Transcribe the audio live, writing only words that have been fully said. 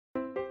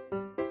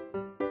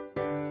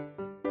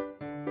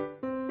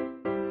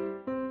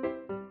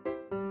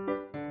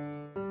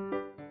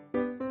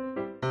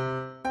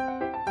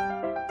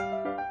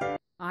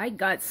I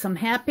got some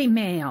happy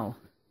mail.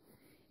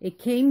 It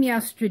came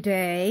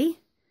yesterday.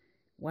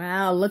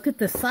 Wow, look at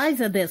the size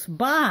of this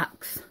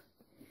box.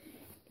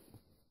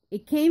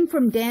 It came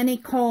from Danny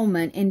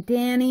Coleman. And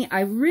Danny, I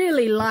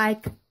really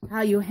like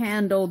how you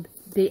handled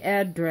the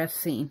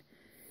addressing.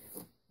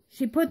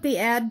 She put the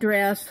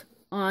address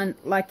on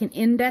like an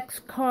index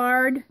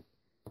card.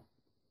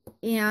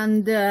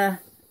 And it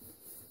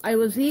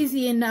was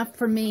easy enough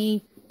for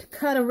me to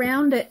cut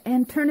around it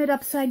and turn it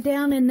upside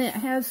down. And it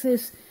has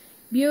this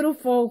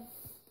beautiful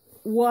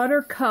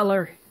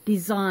watercolor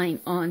design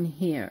on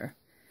here.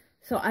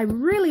 So I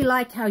really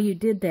like how you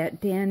did that,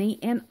 Danny.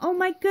 And oh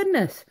my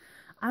goodness,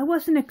 I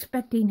wasn't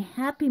expecting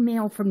happy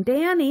mail from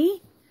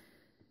Danny.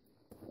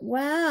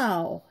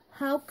 Wow,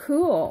 how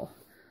cool.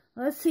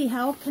 Let's see,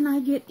 how can I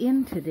get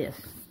into this?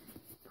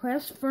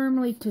 Press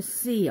firmly to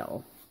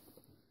seal.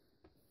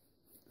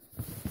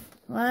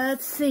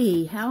 Let's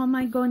see, how am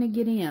I going to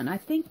get in? I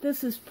think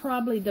this is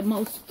probably the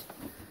most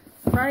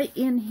right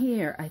in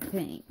here, I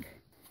think.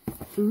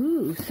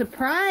 Ooh,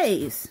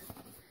 surprise!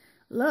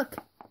 Look,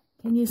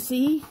 can you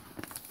see?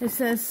 It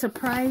says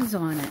surprise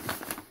on it.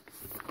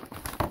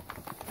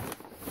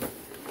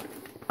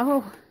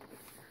 Oh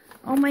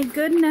my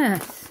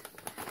goodness.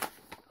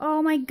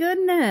 Oh my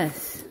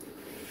goodness.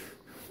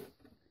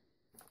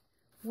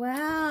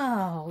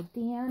 Wow,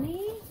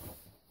 Danny.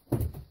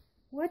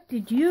 What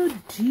did you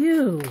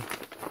do?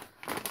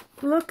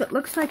 Look, it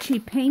looks like she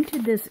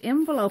painted this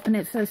envelope and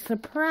it says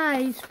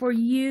surprise for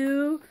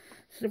you.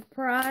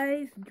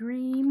 Surprise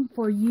dream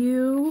for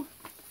you.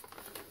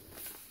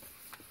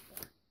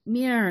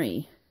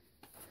 Meri.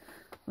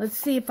 Let's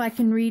see if I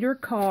can read her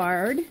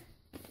card.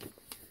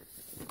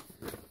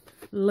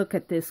 Look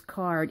at this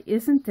card.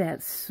 Isn't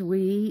that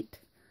sweet?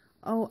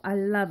 Oh, I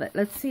love it.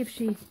 Let's see if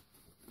she...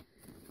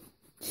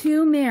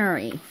 To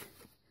Meri.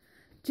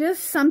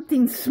 Just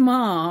something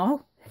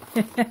small.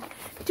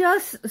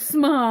 Just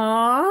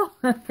small.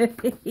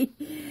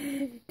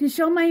 To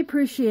show my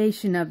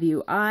appreciation of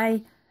you.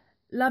 I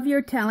love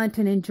your talent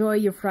and enjoy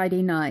your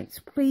Friday nights.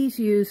 Please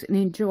use and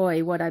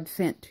enjoy what I've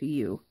sent to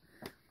you.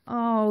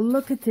 Oh,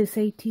 look at this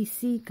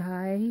ATC,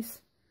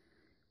 guys.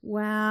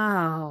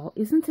 Wow.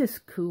 Isn't this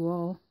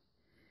cool?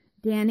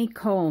 Danny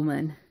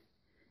Coleman.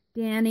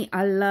 Danny,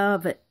 I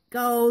love it.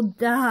 Gold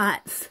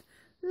dots.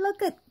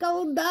 Look at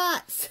gold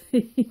dots.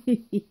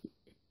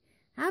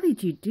 How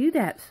did you do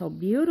that so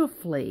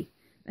beautifully?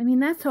 I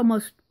mean, that's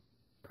almost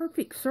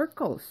perfect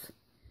circles.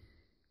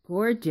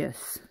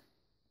 Gorgeous.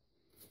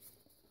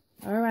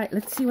 All right,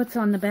 let's see what's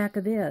on the back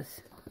of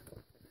this.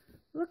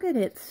 Look at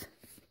it.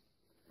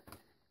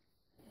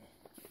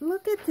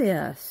 Look at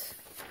this.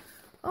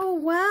 Oh,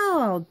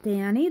 wow,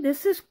 Danny,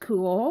 this is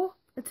cool.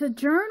 It's a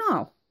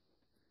journal.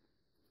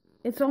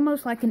 It's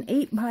almost like an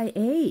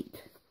 8x8.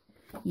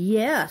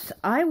 Yes,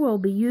 I will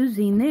be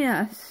using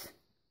this.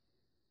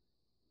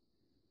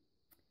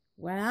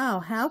 Wow,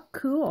 how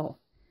cool.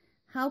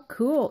 How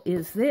cool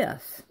is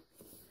this?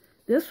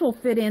 This will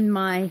fit in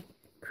my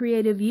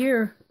creative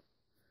year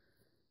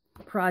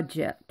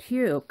project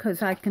too,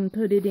 because I can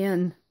put it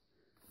in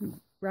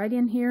right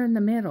in here in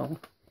the middle.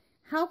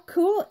 How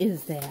cool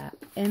is that?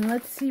 And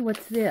let's see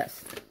what's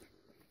this.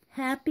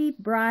 Happy,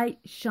 bright,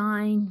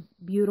 shine,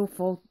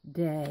 beautiful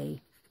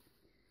day.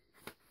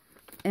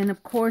 And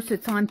of course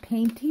it's on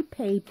painty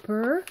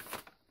paper.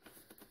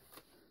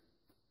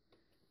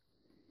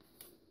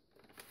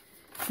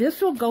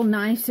 This will go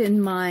nice in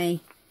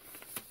my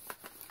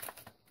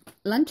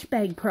lunch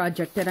bag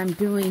project that I'm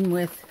doing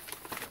with...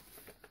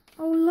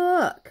 Oh,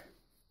 look.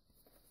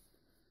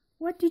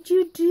 What did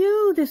you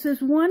do? This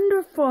is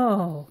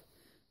wonderful.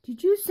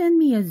 Did you send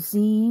me a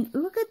zine?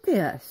 Look at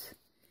this.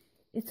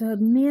 It's a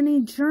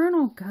mini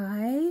journal,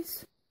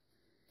 guys.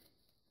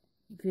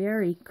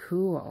 Very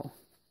cool.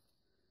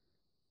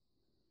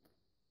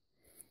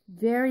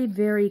 Very,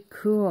 very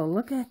cool.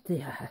 Look at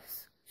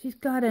this. She's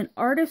got an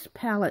artist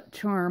palette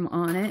charm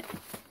on it.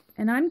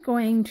 And I'm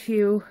going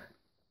to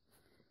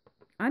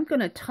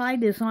tie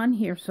this on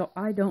here so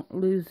I don't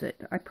lose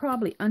it. I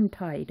probably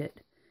untied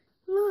it.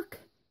 Look,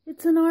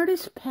 it's an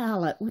artist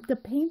palette with the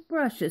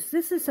paintbrushes.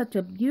 This is such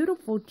a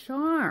beautiful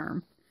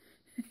charm.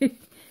 Let's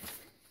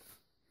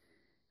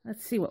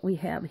see what we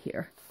have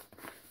here.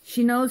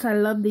 She knows I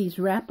love these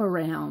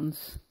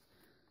wraparounds.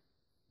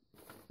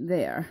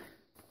 There.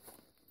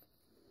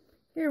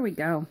 Here we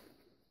go.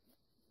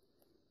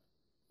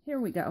 Here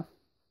we go.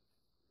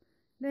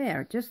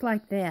 There, just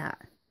like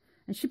that.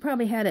 And she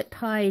probably had it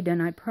tied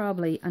and I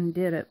probably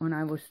undid it when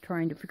I was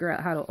trying to figure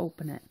out how to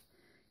open it.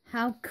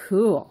 How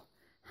cool.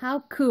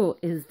 How cool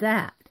is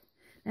that?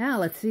 Now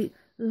let's see.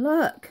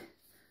 Look.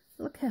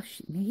 Look how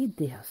she made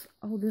this.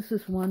 Oh, this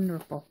is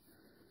wonderful.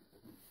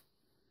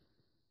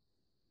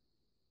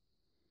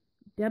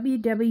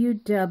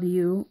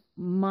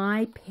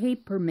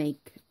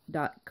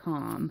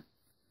 www.mypapermake.com.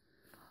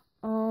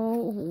 Oh,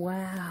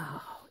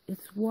 wow.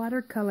 It's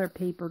watercolor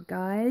paper,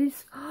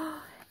 guys.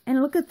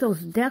 And look at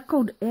those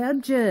deckled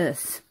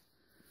edges.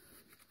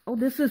 Oh,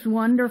 this is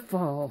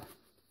wonderful.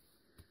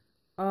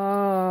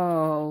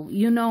 Oh,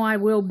 you know I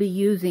will be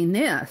using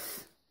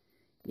this.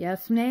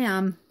 Yes,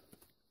 ma'am.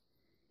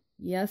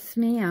 Yes,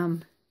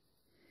 ma'am.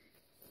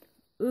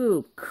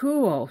 Ooh,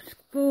 cool.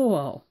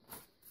 Cool.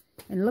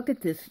 And look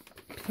at this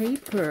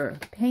paper.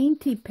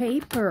 Painty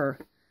paper.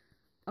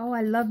 Oh,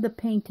 I love the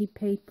painty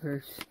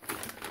papers.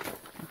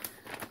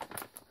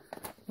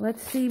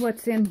 Let's see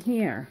what's in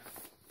here.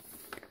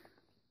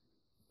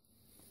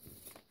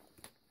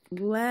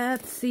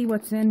 Let's see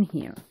what's in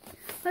here.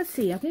 Let's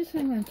see. I guess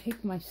I'm going to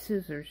take my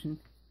scissors and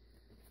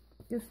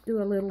just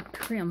do a little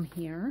trim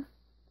here.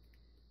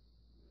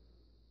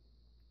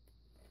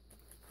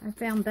 I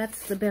found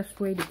that's the best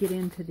way to get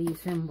into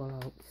these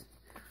envelopes.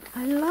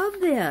 I love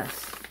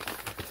this.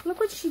 Look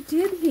what she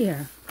did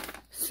here.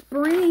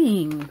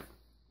 Spring.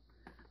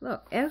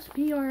 Look,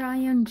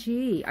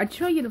 S-P-R-I-N-G. I'd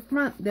show you the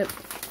front that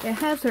it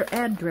has her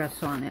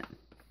address on it.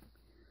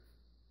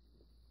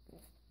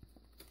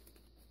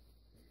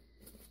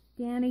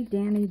 Danny,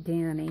 Danny,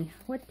 Danny,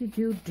 what did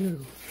you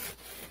do?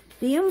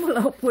 The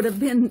envelope would have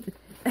been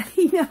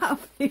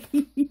enough.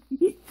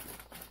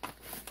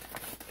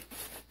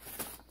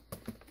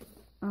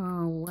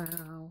 Oh,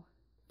 wow.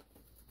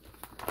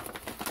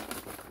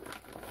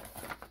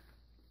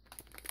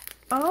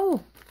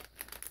 Oh,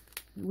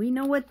 we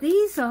know what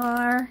these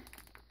are.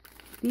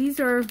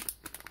 These are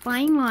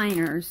fine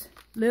liners,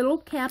 little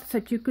caps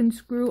that you can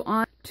screw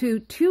on to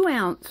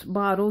 2-ounce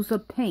bottles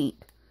of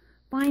paint.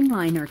 Fine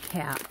liner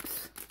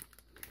caps.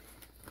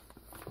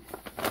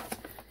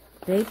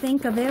 They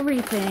think of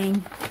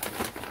everything.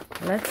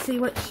 Let's see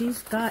what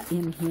she's got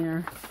in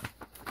here.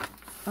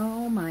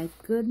 Oh my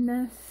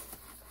goodness.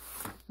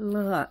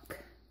 Look.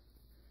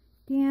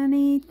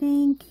 Danny,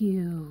 thank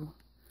you.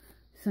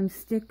 Some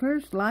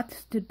stickers,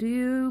 lots to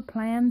do,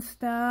 plan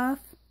stuff.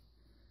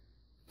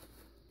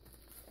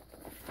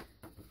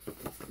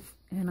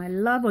 And I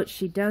love what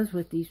she does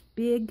with these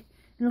big,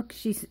 look,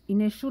 she's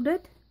initialed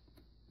it.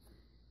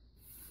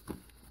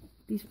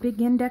 These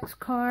big index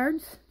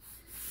cards.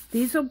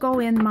 These will go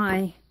in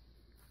my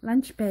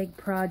lunch bag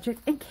project.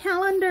 And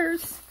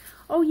calendars.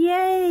 Oh,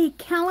 yay,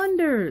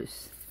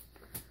 calendars.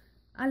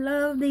 I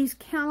love these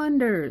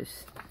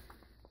calendars.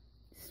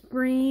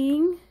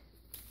 Spring.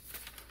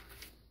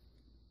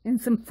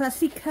 And some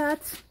fussy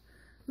cuts.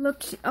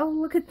 Look, oh,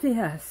 look at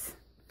this.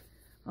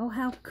 Oh,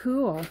 how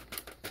cool.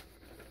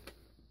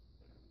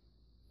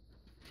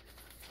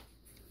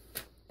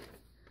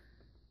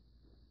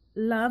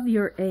 Love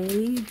your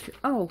age.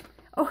 Oh.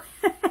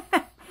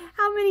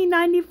 How many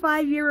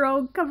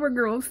 95-year-old cover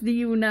girls do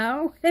you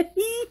know?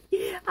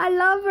 I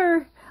love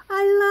her.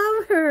 I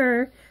love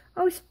her.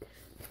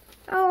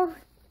 Oh,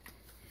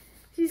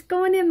 she's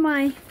going in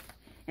my,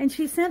 and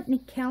she sent me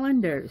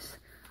calendars.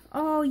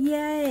 Oh,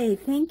 yay.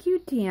 Thank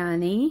you,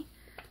 Danny.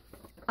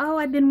 Oh,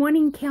 I've been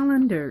wanting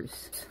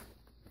calendars.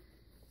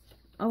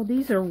 Oh,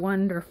 these are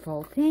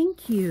wonderful.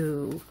 Thank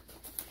you.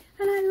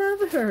 And I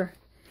love her.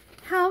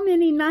 How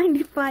many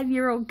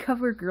 95-year-old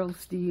cover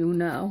girls do you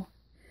know?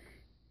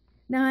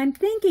 Now, I'm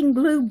thinking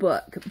glue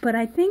book, but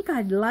I think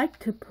I'd like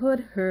to put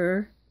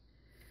her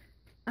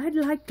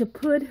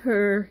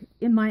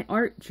in my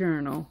art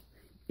journal,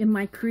 in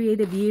my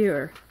creative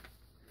year.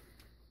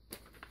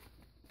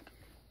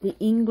 The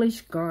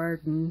English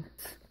Garden.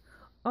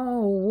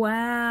 Oh,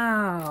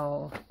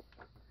 wow.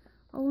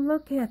 Oh,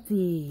 look at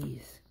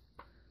these.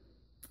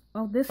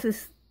 Oh, this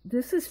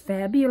is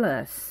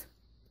fabulous.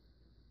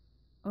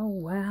 Oh,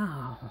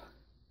 wow.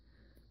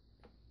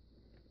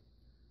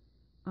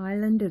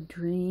 Island of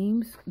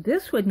Dreams.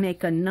 This would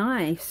make a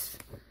nice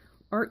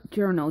art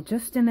journal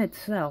just in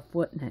itself,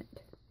 wouldn't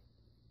it?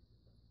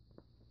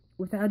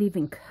 Without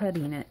even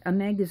cutting it. A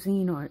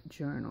magazine art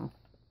journal.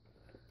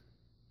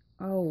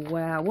 Oh,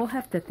 wow. We'll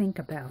have to think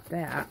about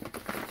that.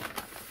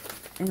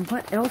 And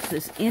what else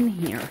is in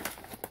here?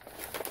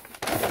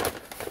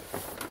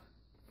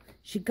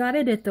 She got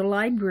it at the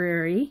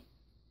library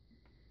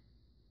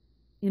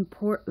in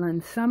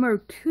Portland. Summer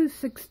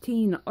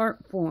 2016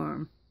 art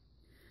form.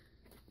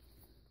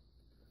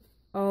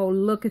 Oh,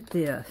 look at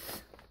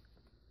this.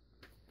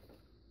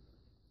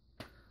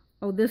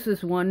 Oh, this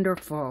is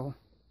wonderful.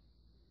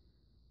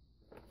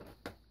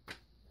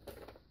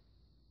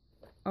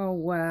 Oh,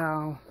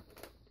 wow.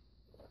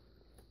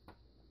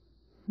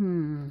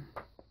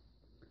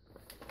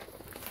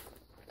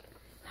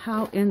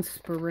 How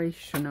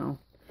inspirational.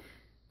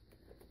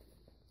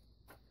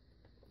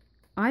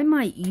 I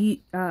might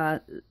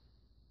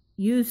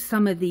use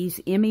some of these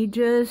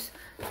images,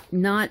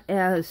 not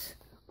as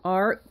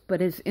art,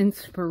 but as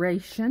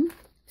inspiration.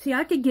 See,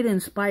 I could get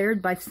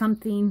inspired by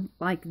something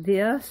like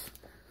this.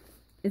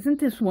 Isn't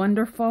this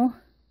wonderful?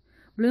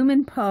 Bloom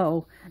and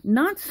Poe.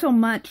 Not so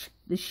much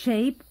the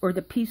shape or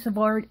the piece of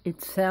art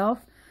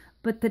itself,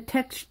 but the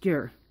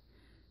texture.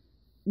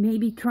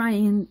 Maybe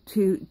trying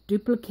to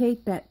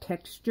duplicate that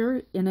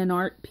texture in an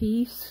art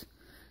piece,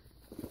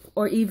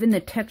 or even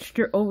the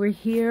texture over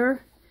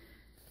here.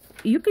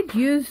 You could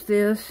use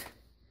this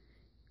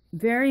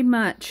very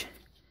much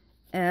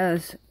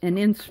as an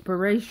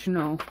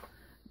inspirational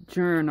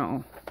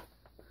journal.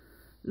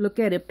 Look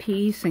at a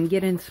piece and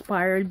get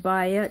inspired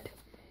by it,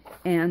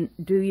 and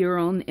do your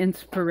own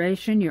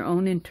inspiration, your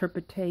own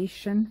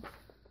interpretation.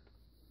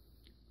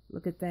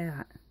 Look at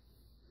that.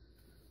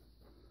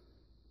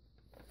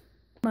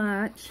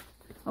 Much.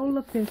 Oh,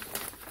 look, there's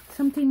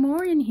something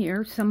more in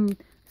here. Some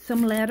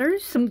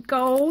letters, some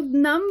gold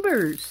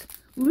numbers.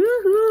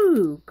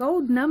 Woohoo!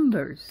 Gold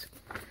numbers.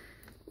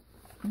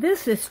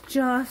 This is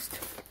just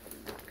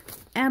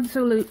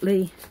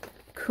absolutely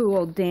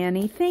cool,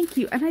 Danny. Thank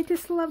you. And I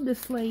just love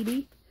this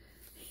lady.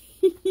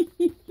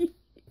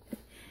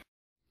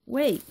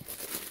 Wait.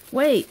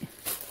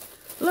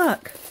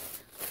 Look.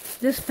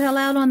 This fell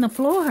out on the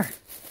floor.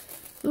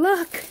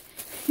 Look.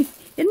 Isn't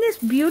this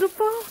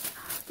beautiful?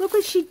 Look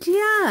what she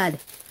did.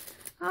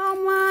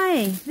 Oh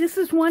my. This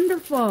is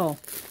wonderful.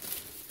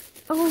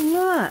 Oh,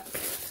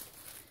 look.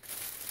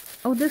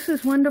 Oh, this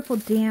is wonderful,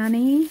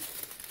 Danny.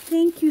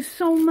 Thank you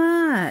so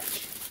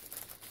much.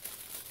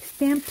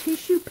 Stamped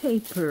tissue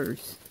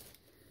papers.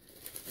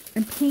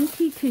 And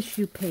pinky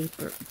tissue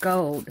paper.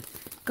 Gold.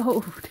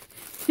 Gold.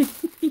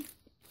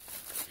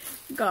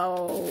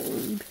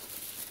 Gold.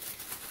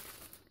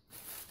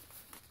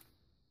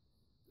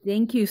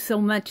 Thank you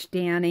so much,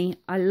 Danny.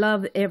 I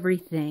love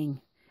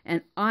everything.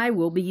 And I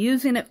will be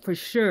using it for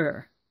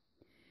sure.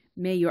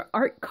 May your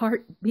art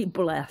cart be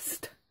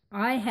blessed.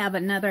 I have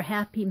another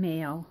happy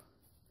mail.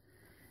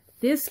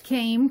 This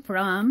came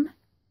from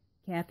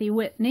Cathy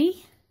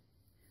Whitney.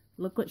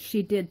 Look what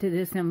she did to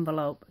this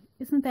envelope.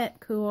 Isn't that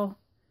cool?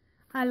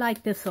 I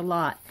like this a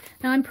lot.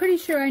 Now, I'm pretty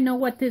sure I know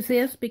what this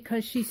is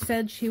because she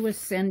said she was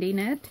sending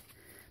it.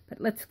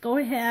 But let's go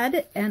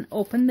ahead and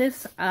open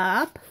this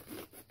up.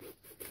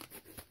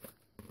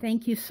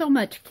 Thank you so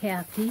much,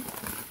 Cathy.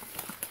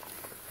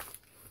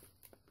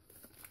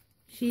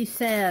 She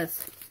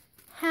says,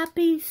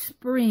 Happy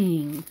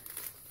Spring.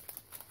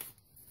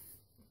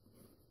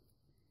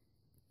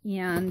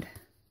 And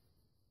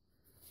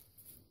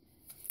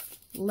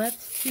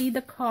let's see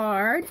the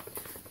card.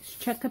 Let's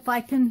check if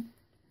I can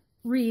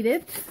read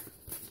it.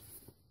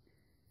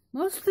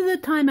 Most of the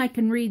time I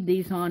can read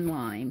these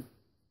online.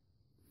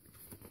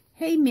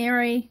 Hey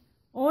Mary,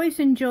 always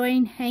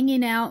enjoying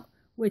hanging out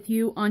with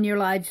you on your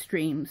live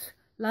streams.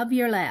 Love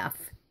your laugh.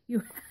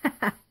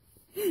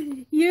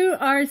 You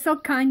are so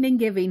kind and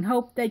giving.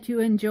 Hope that you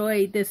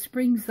enjoy this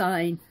spring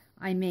sign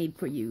I made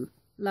for you.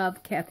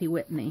 Love, Cathy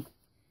Whitney.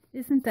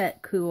 Isn't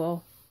that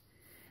cool?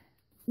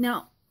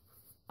 Now,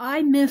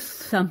 I missed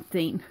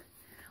something.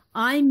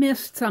 I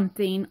missed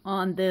something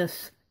on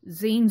this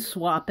zine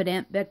swap at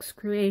Aunt Beck's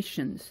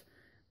Creations.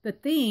 The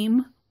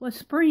theme was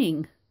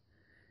spring.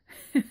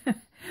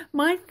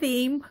 My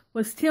theme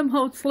was Tim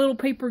Holtz's Little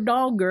Paper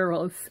Doll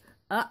Girls.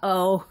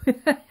 Uh-oh.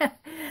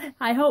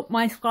 I hope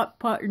my swap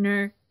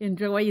partner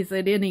enjoys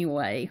it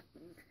anyway.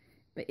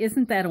 But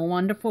isn't that a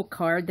wonderful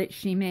card that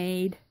she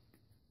made?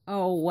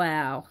 Oh,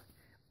 wow.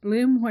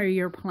 Bloom where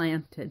you're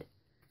planted.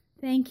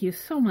 Thank you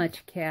so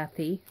much,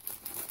 Cathy.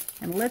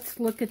 And let's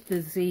look at the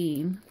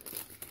zine.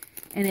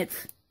 And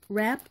it's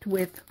wrapped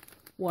with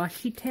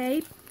washi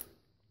tape.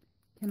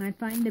 Can I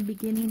find the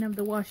beginning of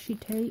the washi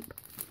tape?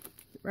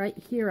 Right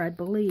here, I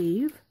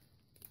believe.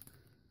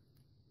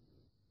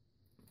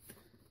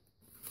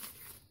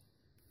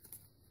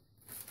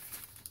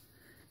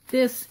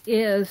 This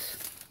is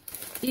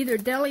either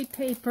deli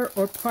paper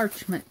or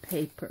parchment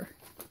paper.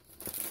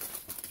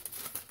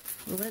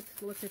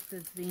 Let's look at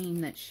the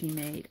zine that she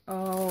made.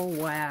 Oh,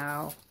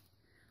 wow.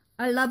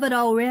 I love it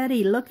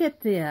already. Look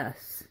at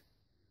this.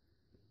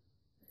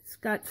 It's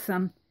got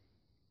some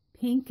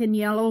pink and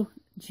yellow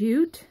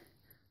jute,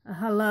 a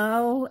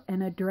hello,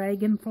 and a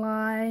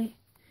dragonfly.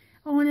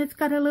 Oh, and it's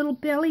got a little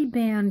belly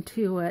band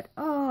to it.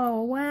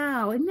 Oh,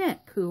 wow. Isn't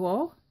that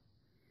cool?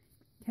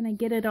 Can I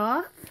get it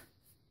off?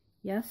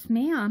 Yes,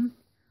 ma'am.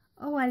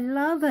 Oh, I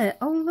love it.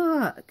 Oh,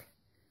 look.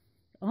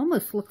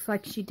 Almost looks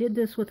like she did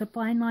this with a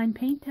fine line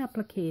paint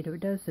applicator,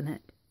 doesn't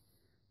it?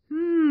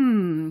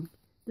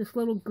 This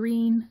little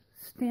green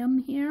stem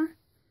here.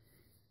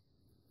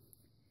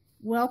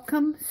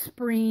 Welcome,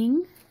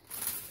 spring.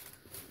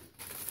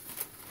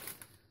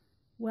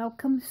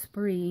 Welcome,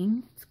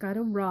 spring. It's got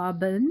a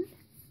robin.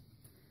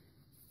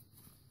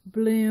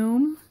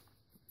 Bloom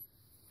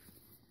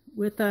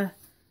with a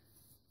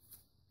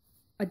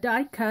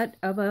die cut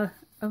of a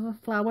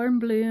flower and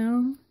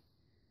bloom.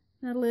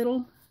 A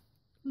little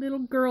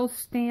girl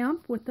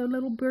stamp with a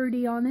little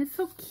birdie on it.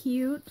 So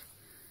cute.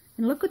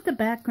 And look at the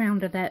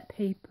background of that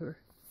paper.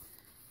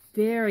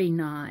 Very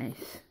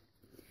nice.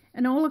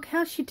 And oh, look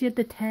how she did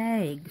the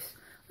tags.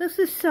 This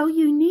is so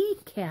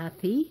unique,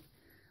 Cathy.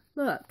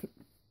 Look,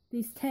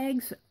 these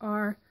tags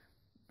are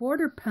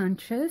border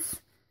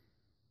punches.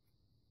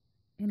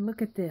 And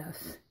look at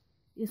this.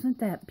 Isn't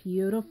that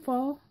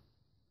beautiful?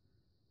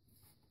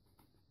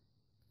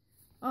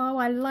 Oh,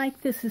 I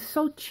like this. It's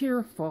so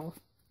cheerful.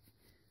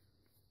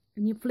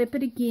 And you flip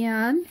it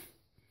again.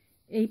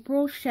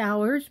 April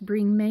showers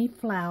bring May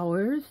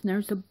flowers. And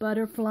there's a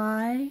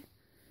butterfly.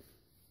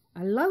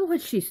 I love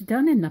what she's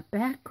done in the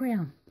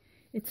background.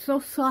 It's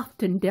so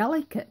soft and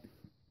delicate.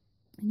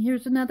 And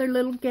here's another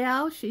little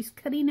gal. She's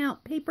cutting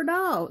out paper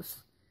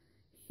dolls.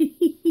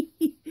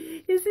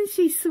 Isn't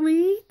she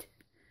sweet?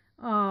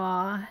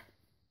 Aw.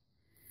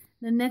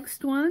 The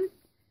next one.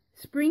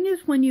 Spring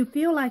is when you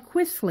feel like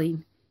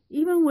whistling,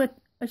 even with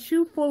a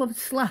shoe full of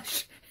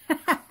slush.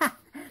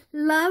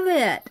 Love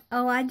it.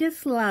 Oh, I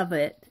just love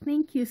it.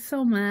 Thank you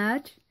so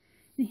much.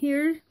 And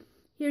here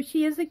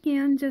she is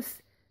again,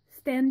 just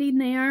standing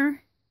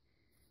there,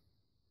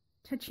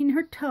 touching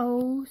her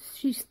toes.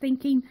 She's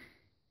thinking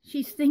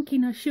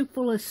a shoe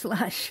full of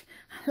slush.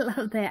 I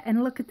love that.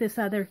 And look at this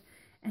other,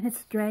 and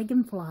it's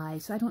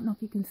dragonflies. I don't know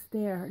if you can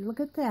stare. Look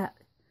at that.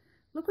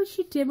 Look what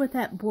she did with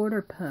that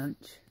border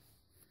punch.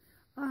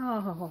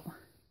 Oh.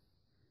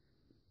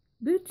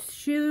 Boots,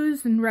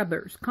 shoes, and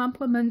rubbers.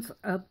 Compliments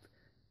of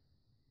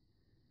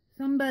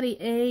somebody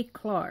A.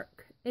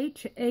 Clark.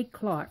 H.A.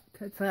 Clark.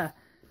 It's a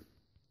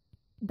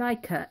die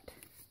cut.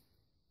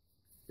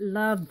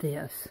 Love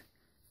this.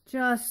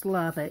 Just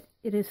love it.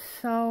 It is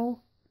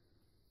so...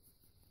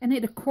 And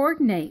it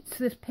coordinates.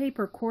 This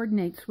paper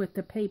coordinates with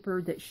the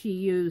paper that she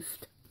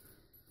used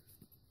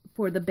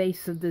for the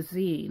base of the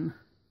zine,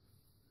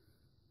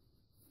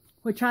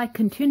 which I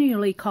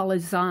continually call a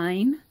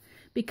zine,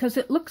 because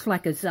it looks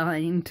like a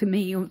zine to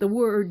me. The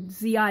word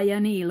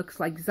Z-I-N-E looks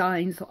like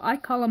zine, so I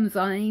call them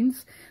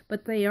zines,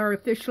 but they are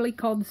officially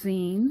called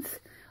zines.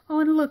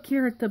 Oh, and look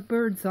here at the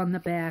birds on the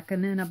back,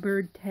 and then a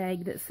bird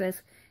tag that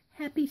says,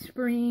 Happy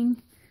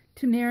Spring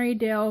to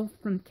Meridel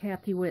from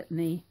Cathy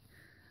Whitney.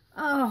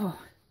 Oh,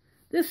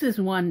 this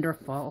is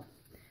wonderful.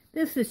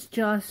 This is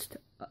just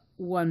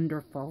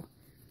wonderful.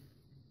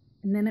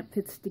 And then it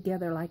fits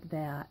together like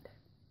that.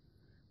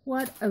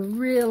 What a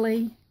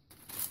really,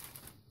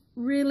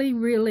 really,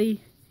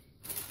 really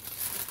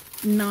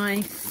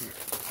nice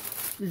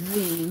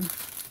zine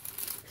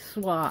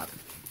swap.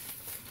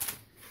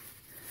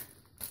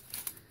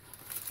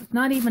 It's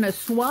not even a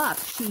swap.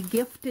 She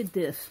gifted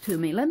this to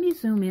me. Let me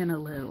zoom in a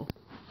little.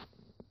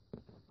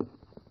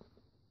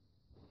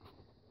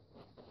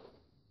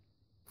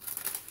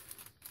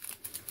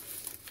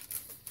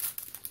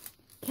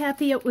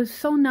 Cathy, it was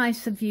so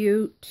nice of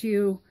you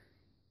to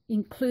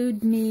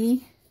include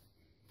me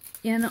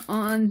in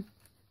on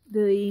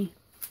the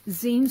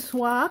zine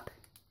swap.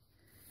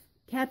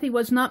 Cathy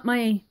was not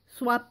my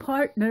swap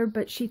partner,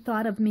 but she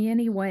thought of me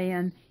anyway,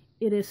 and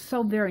it is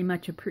so very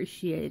much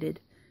appreciated.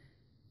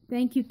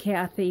 Thank you,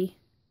 Cathy.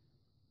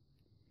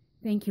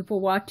 Thank you for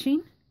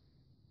watching,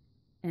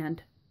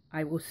 and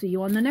I will see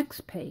you on the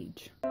next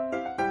page.